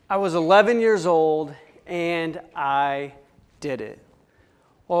I was 11 years old, and I did it.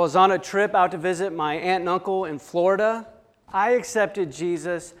 While I was on a trip out to visit my aunt and uncle in Florida, I accepted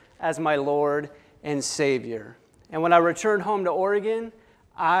Jesus as my Lord and Savior. And when I returned home to Oregon,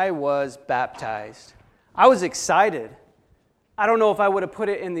 I was baptized. I was excited. I don't know if I would have put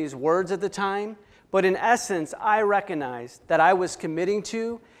it in these words at the time, but in essence, I recognized that I was committing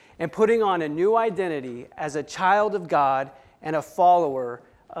to and putting on a new identity as a child of God and a follower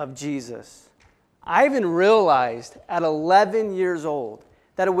of Jesus. I even realized at 11 years old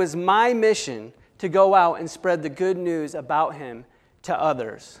that it was my mission to go out and spread the good news about him to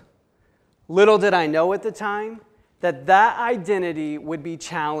others. Little did I know at the time that that identity would be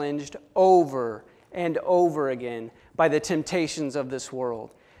challenged over and over again by the temptations of this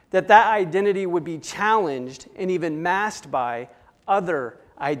world. That identity would be challenged and even masked by other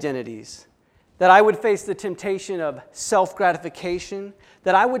identities. That I would face the temptation of self-gratification,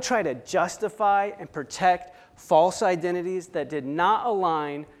 that I would try to justify and protect false identities that did not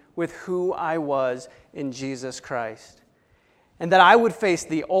align with who I was in Jesus Christ. And that I would face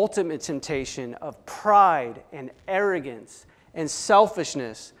the ultimate temptation of pride and arrogance and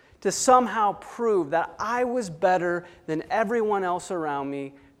selfishness to somehow prove that I was better than everyone else around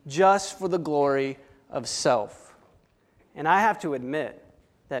me just for the glory of self. And I have to admit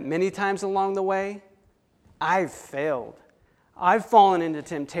that many times along the way, I've failed. I've fallen into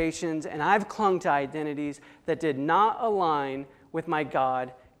temptations and I've clung to identities that did not align with my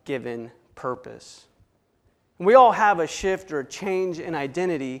God-given purpose. And we all have a shift or a change in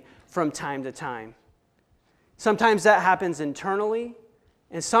identity from time to time. Sometimes that happens internally,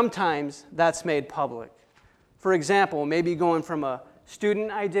 and sometimes that's made public. For example, maybe going from a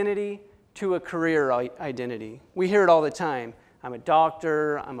student identity to a career identity. We hear it all the time. I'm a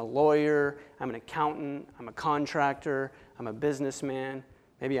doctor, I'm a lawyer, I'm an accountant, I'm a contractor, I'm a businessman,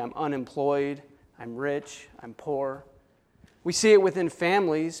 maybe I'm unemployed, I'm rich, I'm poor. We see it within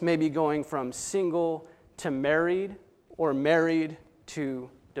families, maybe going from single to married, or married to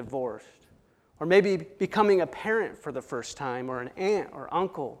divorced. Or maybe becoming a parent for the first time, or an aunt or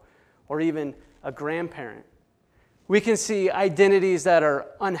uncle, or even a grandparent. We can see identities that are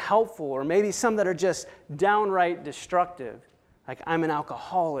unhelpful, or maybe some that are just downright destructive. Like I'm an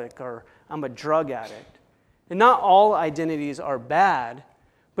alcoholic or I'm a drug addict. And not all identities are bad,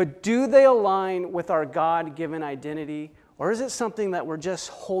 but do they align with our God-given identity, or is it something that we're just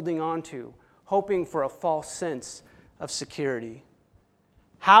holding on to, hoping for a false sense of security?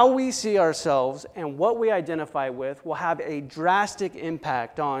 How we see ourselves and what we identify with will have a drastic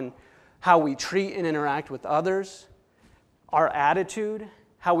impact on how we treat and interact with others, our attitude,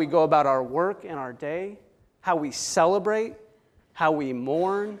 how we go about our work and our day, how we celebrate, how we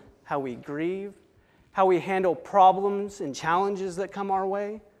mourn, how we grieve, how we handle problems and challenges that come our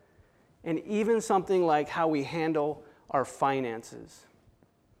way, and even something like how we handle our finances.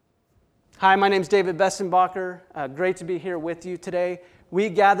 Hi, my name's David Bessenbacher. Great to be here with you today. We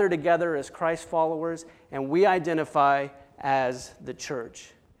gather together as Christ followers, and we identify as the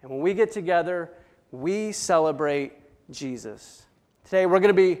church. And when we get together, we celebrate Jesus. Today, we're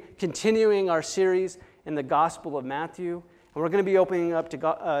going to be continuing our series in the Gospel of Matthew. And we're going to be opening up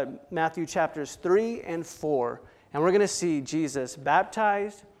to Matthew chapters 3 and 4. And we're going to see Jesus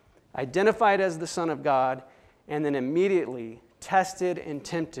baptized, identified as the Son of God, and then immediately tested and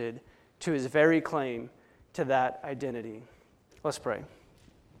tempted to his very claim to that identity. Let's pray.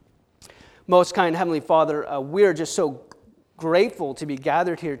 Most kind Heavenly Father, we are just so grateful to be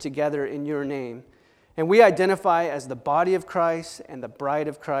gathered here together in your name. And we identify as the body of Christ and the bride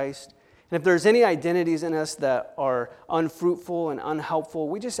of Christ. And if there's any identities in us that are unfruitful and unhelpful,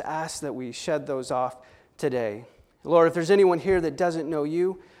 we just ask that we shed those off today. Lord, if there's anyone here that doesn't know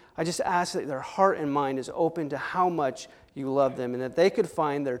you, I just ask that their heart and mind is open to how much you love them and that they could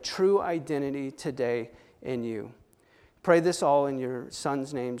find their true identity today in you. Pray this all in your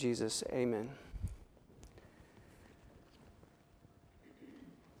Son's name, Jesus. Amen.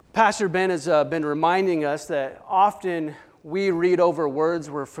 Pastor Ben has been reminding us that often we read over words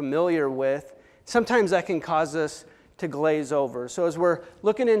we're familiar with. Sometimes that can cause us to glaze over. So as we're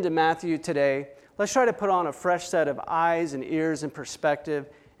looking into Matthew today, let's try to put on a fresh set of eyes and ears and perspective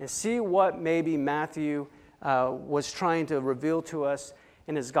and see what maybe Matthew was trying to reveal to us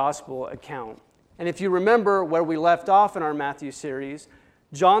in his gospel account. And if you remember where we left off in our Matthew series,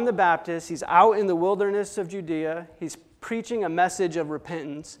 John the Baptist, he's out in the wilderness of Judea. He's preaching a message of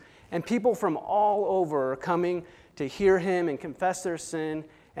repentance, and people from all over are coming to hear him and confess their sin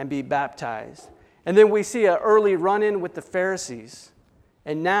and be baptized. And then we see an early run-in with the Pharisees.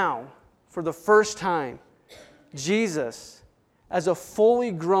 And now, for the first time, Jesus, as a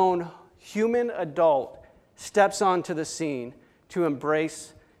fully grown human adult steps onto the scene to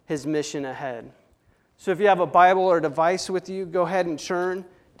embrace his mission ahead. So if you have a Bible or device with you, go ahead and turn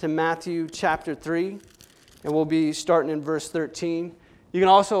to Matthew chapter 3, and we'll be starting in verse 13. You can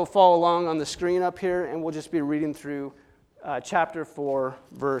also follow along on the screen up here, and we'll just be reading through chapter 4,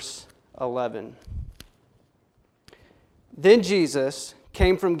 verse 11. Then Jesus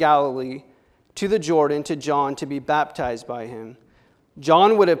came from Galilee to the Jordan to John to be baptized by him.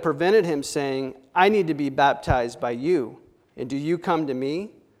 John would have prevented him, saying, I need to be baptized by you, and do you come to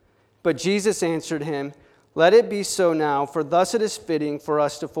me? But Jesus answered him, Let it be so now, for thus it is fitting for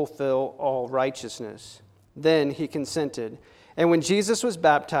us to fulfill all righteousness. Then he consented. And when Jesus was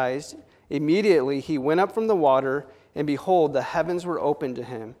baptized, immediately he went up from the water, and behold, the heavens were opened to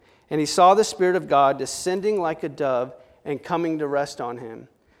him. And he saw the Spirit of God descending like a dove and coming to rest on him.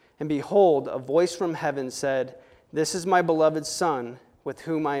 And behold, a voice from heaven said, This is my beloved Son, with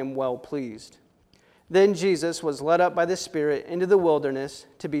whom I am well pleased. Then Jesus was led up by the Spirit into the wilderness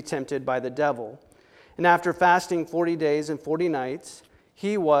to be tempted by the devil. And after fasting 40 days and 40 nights,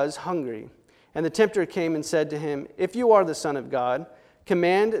 he was hungry. And the tempter came and said to him, If you are the Son of God,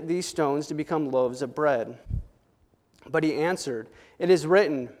 command these stones to become loaves of bread. But he answered, It is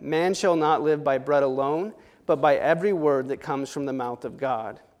written, Man shall not live by bread alone, but by every word that comes from the mouth of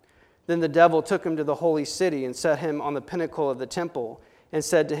God. Then the devil took him to the holy city and set him on the pinnacle of the temple and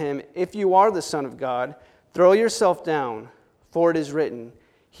said to him, If you are the Son of God, throw yourself down, for it is written,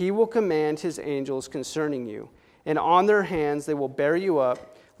 He will command His angels concerning you, and on their hands they will bear you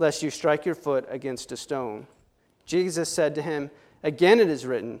up, lest you strike your foot against a stone. Jesus said to him, Again it is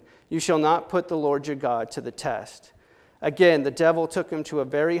written, You shall not put the Lord your God to the test. Again the devil took him to a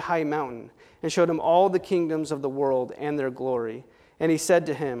very high mountain and showed him all the kingdoms of the world and their glory. And he said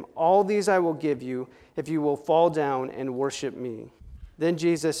to him, All these I will give you if you will fall down and worship me. Then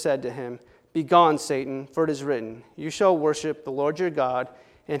Jesus said to him, Begone, Satan, for it is written, You shall worship the Lord your God,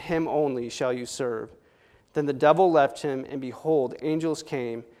 and him only shall you serve. Then the devil left him, and behold, angels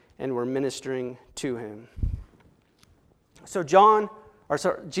came and were ministering to him. So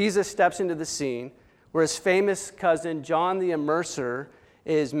Jesus steps into the scene where his famous cousin, John the Immerser,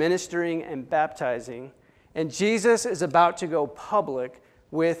 is ministering and baptizing, and Jesus is about to go public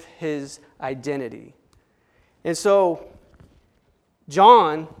with his identity. And so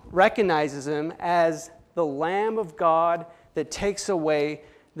John recognizes him as the Lamb of God that takes away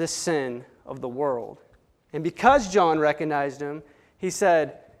the sin of the world. And because John recognized him, he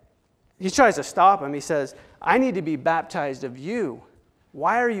tries to stop him. He says, I need to be baptized of you.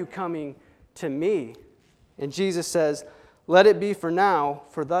 Why are you coming to me? And Jesus says, Let it be for now,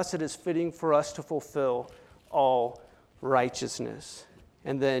 for thus it is fitting for us to fulfill all righteousness.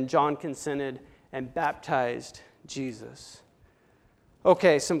 And then John consented and baptized Jesus.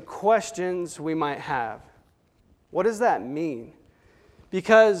 Okay, some questions we might have. What does that mean?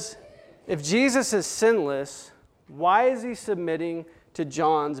 Because if Jesus is sinless, why is he submitting to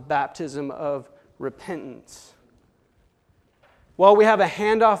John's baptism of repentance? Well, we have a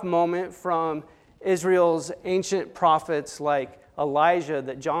handoff moment from Israel's ancient prophets like Elijah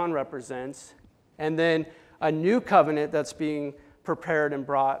that John represents, and then a new covenant that's being prepared and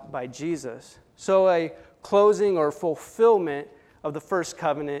brought by Jesus. So a closing or fulfillment of the first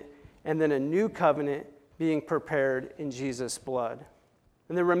covenant, and then a new covenant being prepared in Jesus' blood.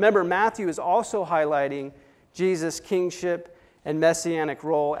 And then remember, Matthew is also highlighting Jesus' kingship and messianic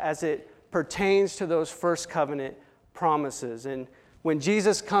role as it pertains to those first covenant promises. And when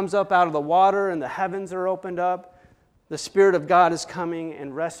Jesus comes up out of the water and the heavens are opened up, the Spirit of God is coming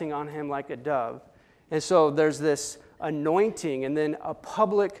and resting on him like a dove. And so there's this anointing and then a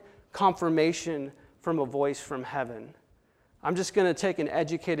public confirmation from a voice from heaven. I'm just going to take an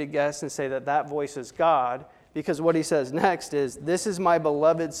educated guess and say that that voice is God, because what he says next is, This is my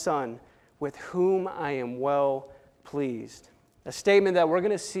beloved Son, with whom I am well pleased. A statement that we're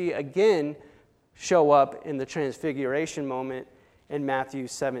going to see again show up in the transfiguration moment in Matthew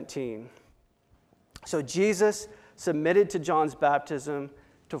 17. So Jesus submitted to John's baptism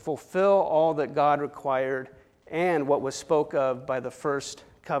to fulfill all that God required and what was spoke of by the first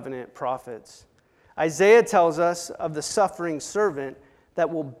covenant prophets. Isaiah tells us of the suffering servant that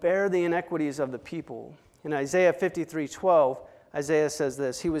will bear the iniquities of the people. In Isaiah 53:12, Isaiah says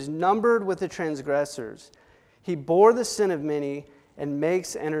this, He was numbered with the transgressors. He bore the sin of many and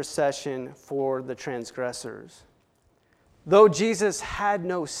makes intercession for the transgressors. Though Jesus had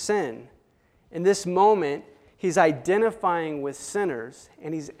no sin, in this moment, he's identifying with sinners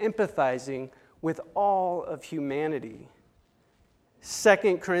and he's empathizing with all of humanity.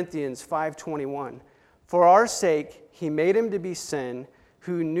 2 Corinthians 5:21, For our sake, he made him to be sin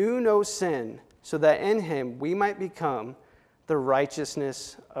who knew no sin, so that in him we might become the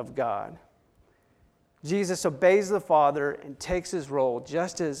righteousness of God. Jesus obeys the Father and takes his role,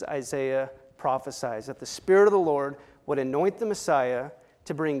 just as Isaiah prophesies, that the Spirit of the Lord would anoint the Messiah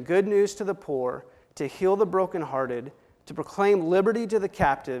to bring good news to the poor, to heal the brokenhearted, to proclaim liberty to the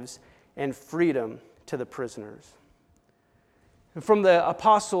captives and freedom to the prisoners. And from the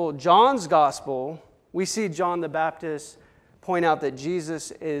Apostle John's Gospel, we see John the Baptist point out that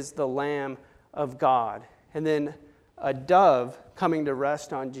Jesus is the Lamb of God, and then a dove coming to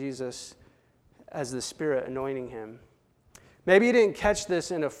rest on Jesus as the Spirit anointing him. Maybe you didn't catch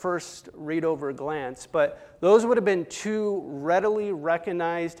this in a first read-over glance, but those would have been two readily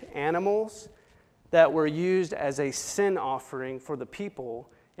recognized animals that were used as a sin offering for the people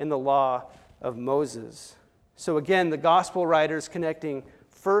in the law of Moses. So again, the gospel writers connecting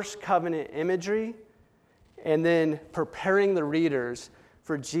first covenant imagery and then preparing the readers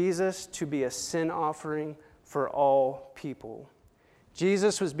for Jesus to be a sin offering for all people.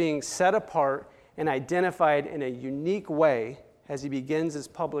 Jesus was being set apart and identified in a unique way as he begins his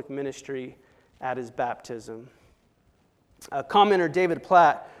public ministry at his baptism. Commentator David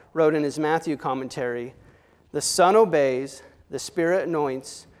Platt wrote in his Matthew commentary, "The Son obeys, the Spirit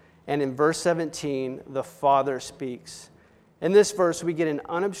anoints, and in verse 17, the Father speaks." In this verse, we get an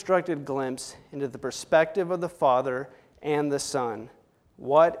unobstructed glimpse into the perspective of the Father and the Son.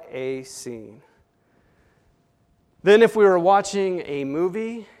 What a scene. Then if we were watching a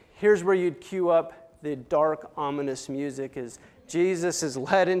movie, here's where you'd cue up the dark, ominous music as Jesus is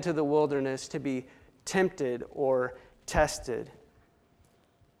led into the wilderness to be tempted or tested.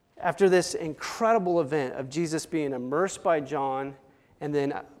 After this incredible event of Jesus being immersed by John and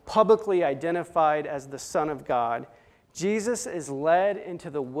then publicly identified as the Son of God, Jesus is led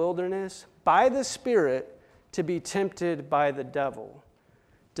into the wilderness by the Spirit to be tempted by the devil.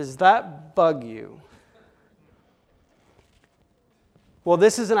 Does that bug you? Well,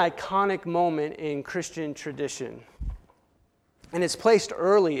 this is an iconic moment in Christian tradition, and it's placed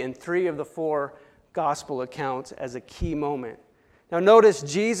early in 3 of the 4 gospel accounts as a key moment. Now notice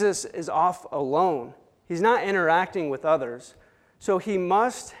Jesus is off alone. He's not interacting with others. So he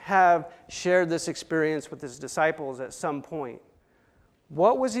must have shared this experience with his disciples at some point.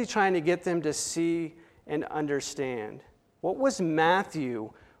 What was he trying to get them to see and understand? What was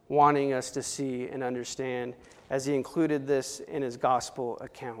Matthew wanting us to see and understand as he included this in his gospel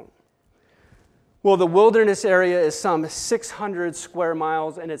account? Well, the wilderness area is some 600 square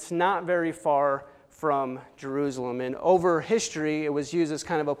miles, and it's not very far from Jerusalem. And over history, it was used as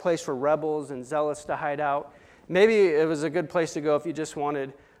kind of a place for rebels and zealots to hide out. Maybe it was a good place to go if you just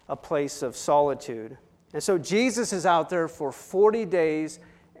wanted a place of solitude. And so Jesus is out there for 40 days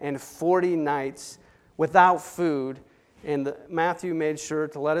and 40 nights without food. And Matthew made sure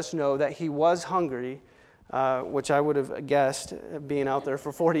to let us know that he was hungry, which I would have guessed being out there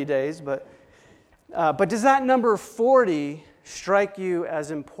for 40 days. But does that number 40 strike you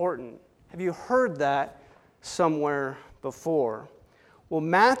as important? Have you heard that somewhere before? Well,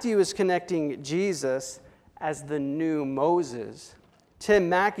 Matthew is connecting Jesus as the new Moses. Tim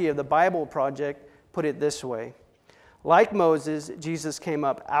Mackey of the Bible Project put it this way: like Moses, Jesus came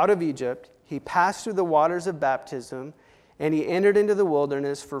up out of Egypt, he passed through the waters of baptism, and he entered into the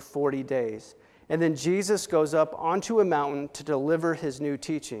wilderness for 40 days. And then Jesus goes up onto a mountain to deliver his new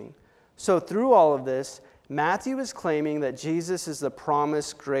teaching. So through all of this, Matthew is claiming that Jesus is the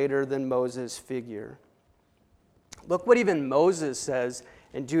promised greater than Moses figure. Look what even Moses says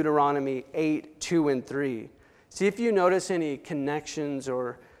in Deuteronomy 8, 2 and 3. See if you notice any connections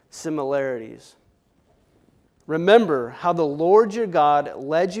or similarities. Remember how the Lord your God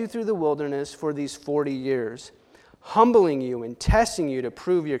led you through the wilderness for these 40 years, humbling you and testing you to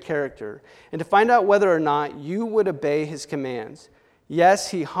prove your character, and to find out whether or not you would obey his commands.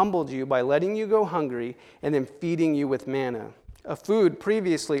 Yes, he humbled you by letting you go hungry and then feeding you with manna, a food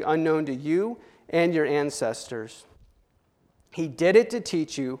previously unknown to you and your ancestors. He did it to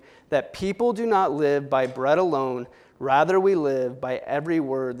teach you that people do not live by bread alone, rather we live by every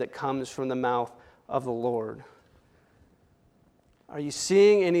word that comes from the mouth of the Lord. Are you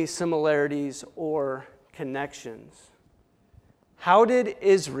seeing any similarities or connections? How did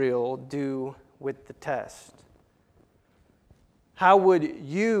Israel do with the test? How would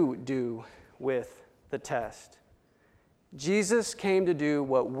you do with the test? Jesus came to do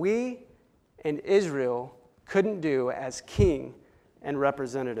what we and Israel couldn't do as king and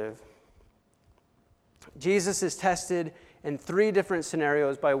representative. Jesus is tested in 3 different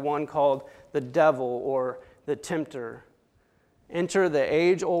scenarios by one called the devil or the tempter. Enter the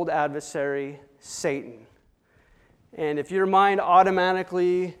age-old adversary, Satan. And if your mind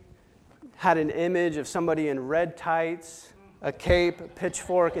automatically had an image of somebody in red tights, a cape, a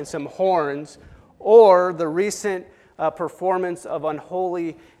pitchfork, and some horns, or the recent performance of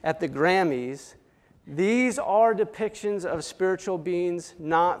Unholy at the Grammys, these are depictions of spiritual beings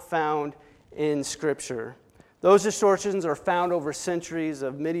not found in Scripture. Those distortions are found over centuries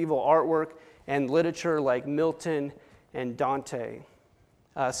of medieval artwork and literature like Milton and Dante.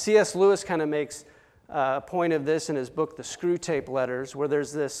 C.S. Lewis kind of makes a point of this in his book, The Screwtape Letters, where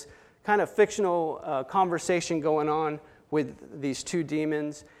there's this kind of fictional conversation going on with these two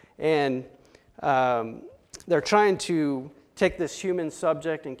demons, and they're trying to take this human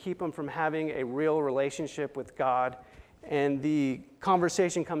subject and keep them from having a real relationship with God. And the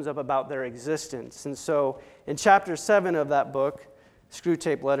conversation comes up about their existence. And so in chapter 7 of that book,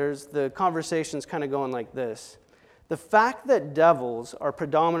 Screwtape Letters, the conversation's kind of going like this. The fact that devils are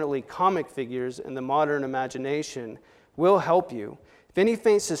predominantly comic figures in the modern imagination will help you. If any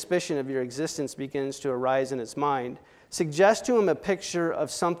faint suspicion of your existence begins to arise in his mind, suggest to him a picture of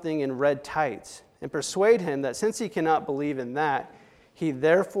something in red tights, and persuade him that since he cannot believe in that, he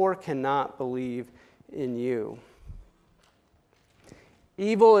therefore cannot believe in you.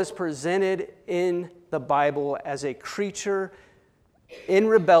 Evil is presented in the Bible as a creature in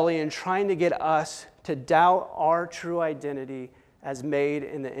rebellion, trying to get us to doubt our true identity as made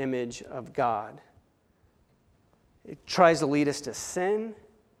in the image of God. It tries to lead us to sin,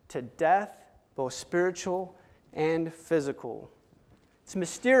 to death, both spiritual and physical. It's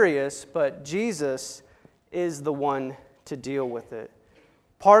mysterious, but Jesus is the one to deal with it.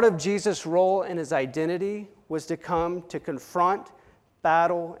 Part of Jesus' role in his identity was to come to confront,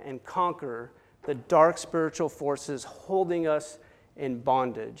 battle, and conquer the dark spiritual forces holding us in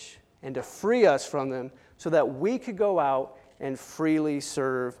bondage, and to free us from them so that we could go out and freely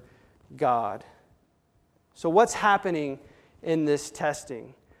serve God. So what's happening in this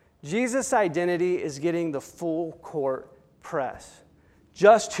testing? Jesus' identity is getting the full court press.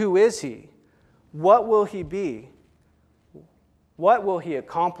 Just who is he? What will he be? What will he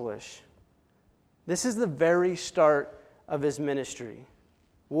accomplish? This is the very start of his ministry.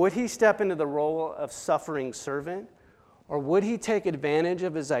 Would he step into the role of suffering servant, or would he take advantage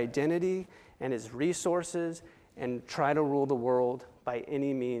of his identity and his resources and try to rule the world by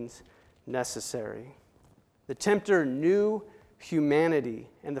any means necessary? The tempter knew humanity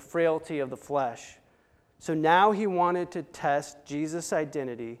and the frailty of the flesh. So now he wanted to test Jesus'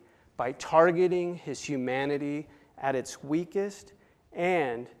 identity by targeting his humanity at its weakest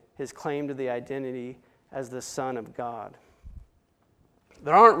and his claim to the identity as the Son of God.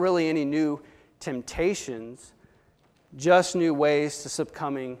 There aren't really any new temptations, just new ways to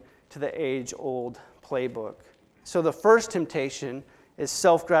succumbing to the age-old playbook. So the first temptation is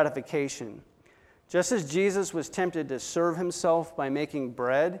self-gratification. Just as Jesus was tempted to serve himself by making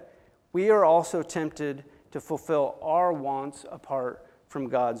bread, we are also tempted to fulfill our wants apart from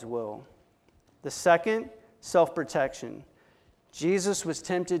God's will. The second, self-protection. Jesus was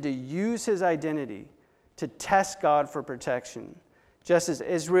tempted to use his identity to test God for protection. Just as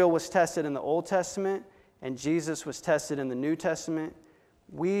Israel was tested in the Old Testament and Jesus was tested in the New Testament,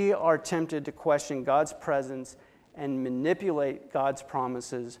 we are tempted to question God's presence and manipulate God's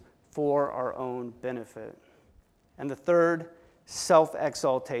promises for our own benefit. And the third,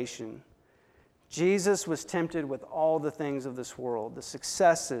 self-exaltation. Jesus was tempted with all the things of this world, the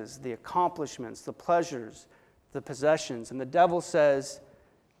successes, the accomplishments, the pleasures, the possessions. And the devil says,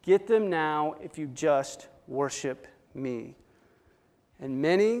 get them now if you just worship me. And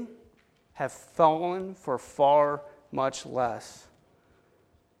many have fallen for far much less.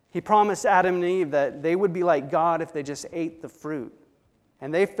 He promised Adam and Eve that they would be like God if they just ate the fruit.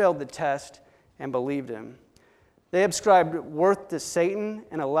 And they failed the test and believed him. They ascribed worth to Satan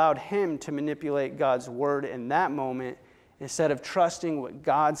and allowed him to manipulate God's word in that moment instead of trusting what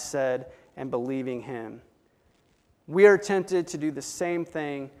God said and believing him. We are tempted to do the same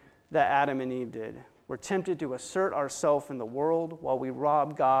thing that Adam and Eve did. We're tempted to assert ourselves in the world while we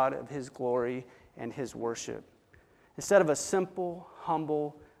rob God of his glory and his worship. Instead of a simple,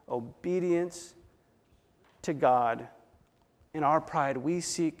 humble obedience to God, in our pride, we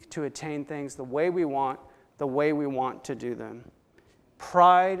seek to attain things the way we want to do them.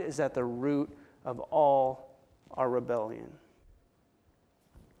 Pride is at the root of all our rebellion.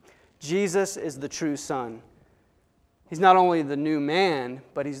 Jesus is the true Son. He's not only the new man,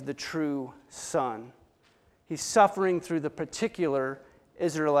 but he's the true Son. He's suffering through the particular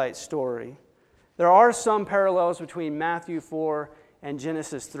Israelite story. There are some parallels between Matthew 4 and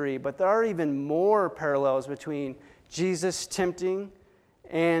Genesis 3, but there are even more parallels between Jesus tempting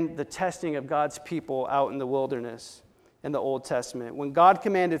and the testing of God's people out in the wilderness in the Old Testament. When God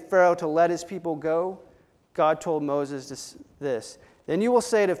commanded Pharaoh to let his people go, God told Moses this, "Then you will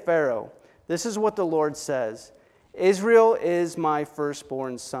say to Pharaoh, 'This is what the Lord says, Israel is my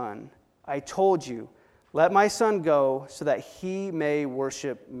firstborn son. I told you, let my son go so that he may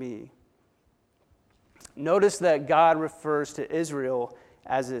worship me.'" Notice that God refers to Israel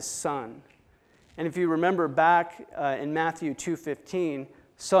as his son. And if you remember back in Matthew 2:15,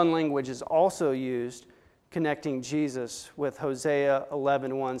 son language is also used, connecting Jesus with Hosea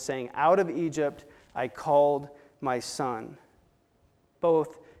 11:1, saying, "Out of Egypt I called my son."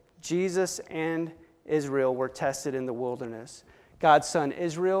 Both Jesus and Israel were tested in the wilderness. God's son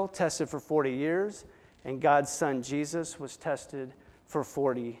Israel tested for 40 years, and God's son Jesus was tested for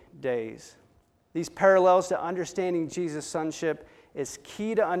 40 days. These parallels to understanding Jesus' sonship is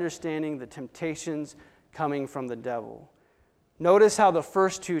key to understanding the temptations coming from the devil. Notice how the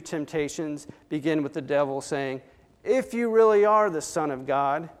first two temptations begin with the devil saying, "If you really are the Son of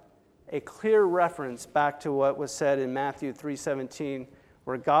God," a clear reference back to what was said in Matthew 3:17,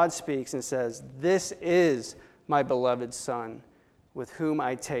 where God speaks and says, "This is my beloved Son, with whom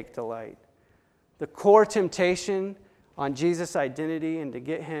I take delight." The core temptation on Jesus' identity and to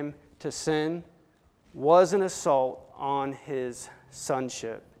get him to sin was an assault on his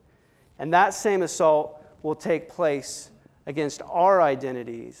sonship. And that same assault will take place against our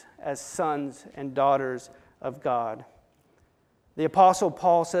identities as sons and daughters of God. The Apostle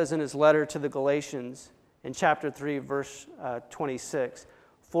Paul says in his letter to the Galatians in chapter 3, verse 26,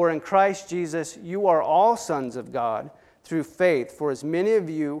 "For in Christ Jesus you are all sons of God through faith, for as many of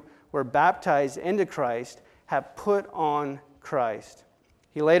you were baptized into Christ have put on Christ."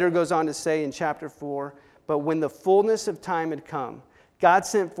 He later goes on to say in chapter 4, "But when the fullness of time had come, God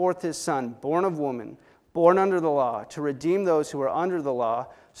sent forth his Son, born of woman, born under the law, to redeem those who were under the law,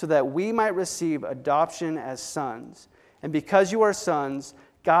 so that we might receive adoption as sons. And because you are sons,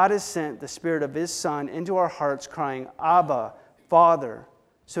 God has sent the Spirit of his Son into our hearts, crying, 'Abba, Father.'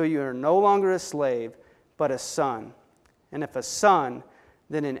 So you are no longer a slave, but a son. And if a son,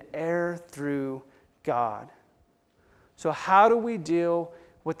 then an heir through God." So how do we deal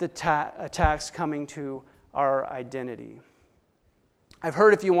with the attacks coming to our identity? I've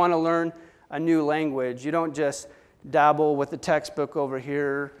heard if you want to learn a new language, you don't just dabble with the textbook over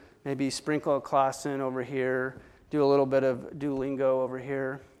here, maybe sprinkle a class in over here, do a little bit of Duolingo over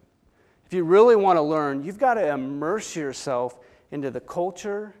here. If you really want to learn, you've got to immerse yourself into the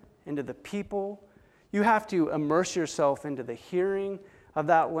culture, into the people. You have to immerse yourself into the hearing of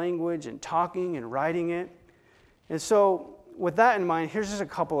that language and talking and writing it. And so, with that in mind, here's just a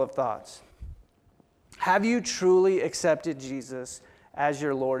couple of thoughts. Have you truly accepted Jesus as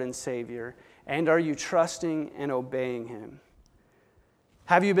your Lord and Savior? And are you trusting and obeying him?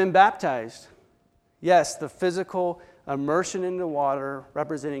 Have you been baptized? Yes, the physical immersion into water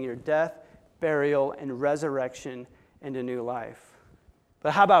representing your death, burial, and resurrection into new life.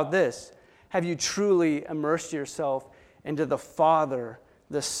 But how about this? Have you truly immersed yourself into the Father,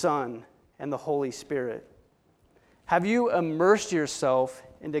 the Son, and the Holy Spirit? Have you immersed yourself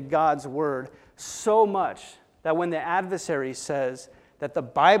into God's Word so much that when the adversary says that the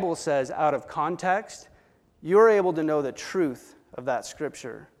Bible says out of context, you're able to know the truth of that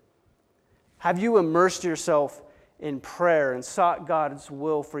Scripture? Have you immersed yourself in prayer and sought God's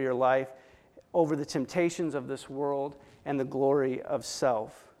will for your life over the temptations of this world and the glory of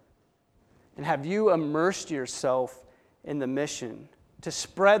self? And have you immersed yourself in the mission to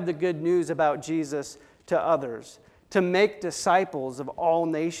spread the good news about Jesus to others, to make disciples of all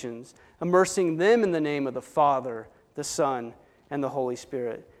nations, immersing them in the name of the Father, the Son, and the Holy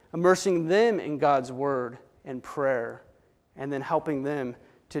Spirit, immersing them in God's Word and prayer, and then helping them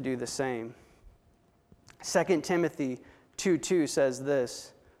to do the same? 2 Timothy 2:2 says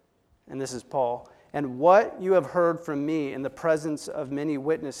this, and this is Paul, "And what you have heard from me in the presence of many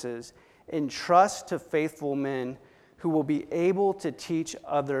witnesses, entrust to faithful men who will be able to teach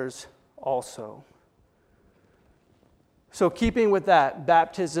others also." So keeping with that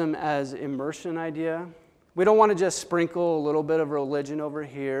baptism as immersion idea, we don't want to just sprinkle a little bit of religion over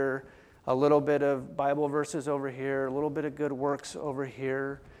here, a little bit of Bible verses over here, a little bit of good works over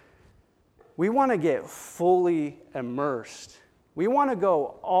here. We want to get fully immersed. We want to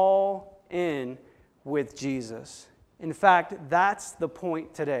go all in with Jesus. In fact, that's the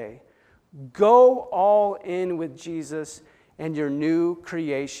point today. Go all in with Jesus and your new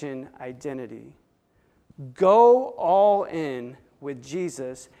creation identity. Go all in with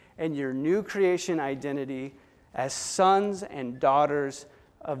Jesus and your new creation identity as sons and daughters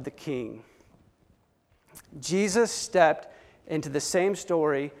of the King. Jesus stepped into the same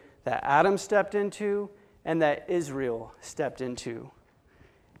story that Adam stepped into and that Israel stepped into.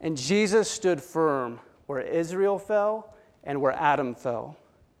 And Jesus stood firm where Israel fell and where Adam fell.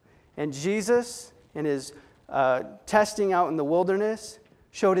 And Jesus, in his testing out in the wilderness,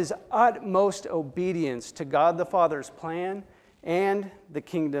 showed his utmost obedience to God the Father's plan and the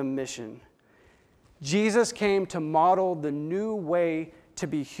kingdom mission. Jesus came to model the new way to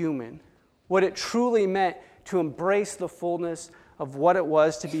be human, what it truly meant to embrace the fullness of what it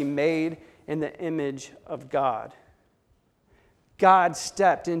was to be made in the image of God. God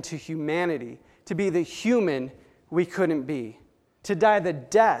stepped into humanity to be the human we couldn't be, to die the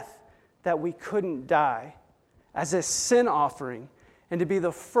death that we couldn't die, as a sin offering, and to be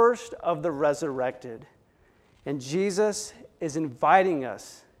the first of the resurrected. And Jesus is inviting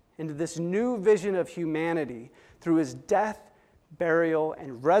us into this new vision of humanity through his death, burial,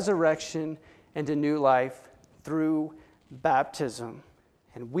 and resurrection into new life through baptism.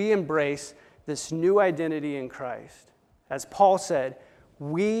 And we embrace this new identity in Christ. As Paul said,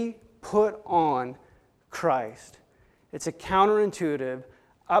 we put on Christ. It's a counterintuitive,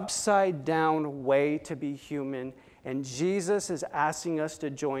 upside-down way to be human, and Jesus is asking us to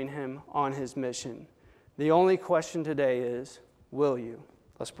join him on his mission. The only question today is, will you?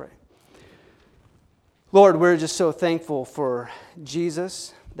 Let's pray. Lord, we're just so thankful for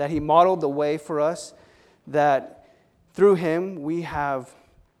Jesus, that he modeled the way for us, that through him we have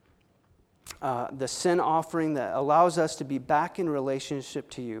the sin offering that allows us to be back in relationship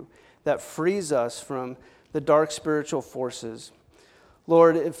to you, that frees us from the dark spiritual forces.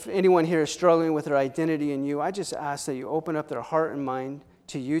 Lord, if anyone here is struggling with their identity in you, I just ask that you open up their heart and mind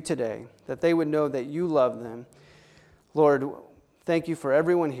to you today, that they would know that you love them. Lord, thank you for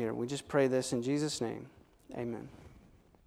everyone here. We just pray this in Jesus' name. Amen.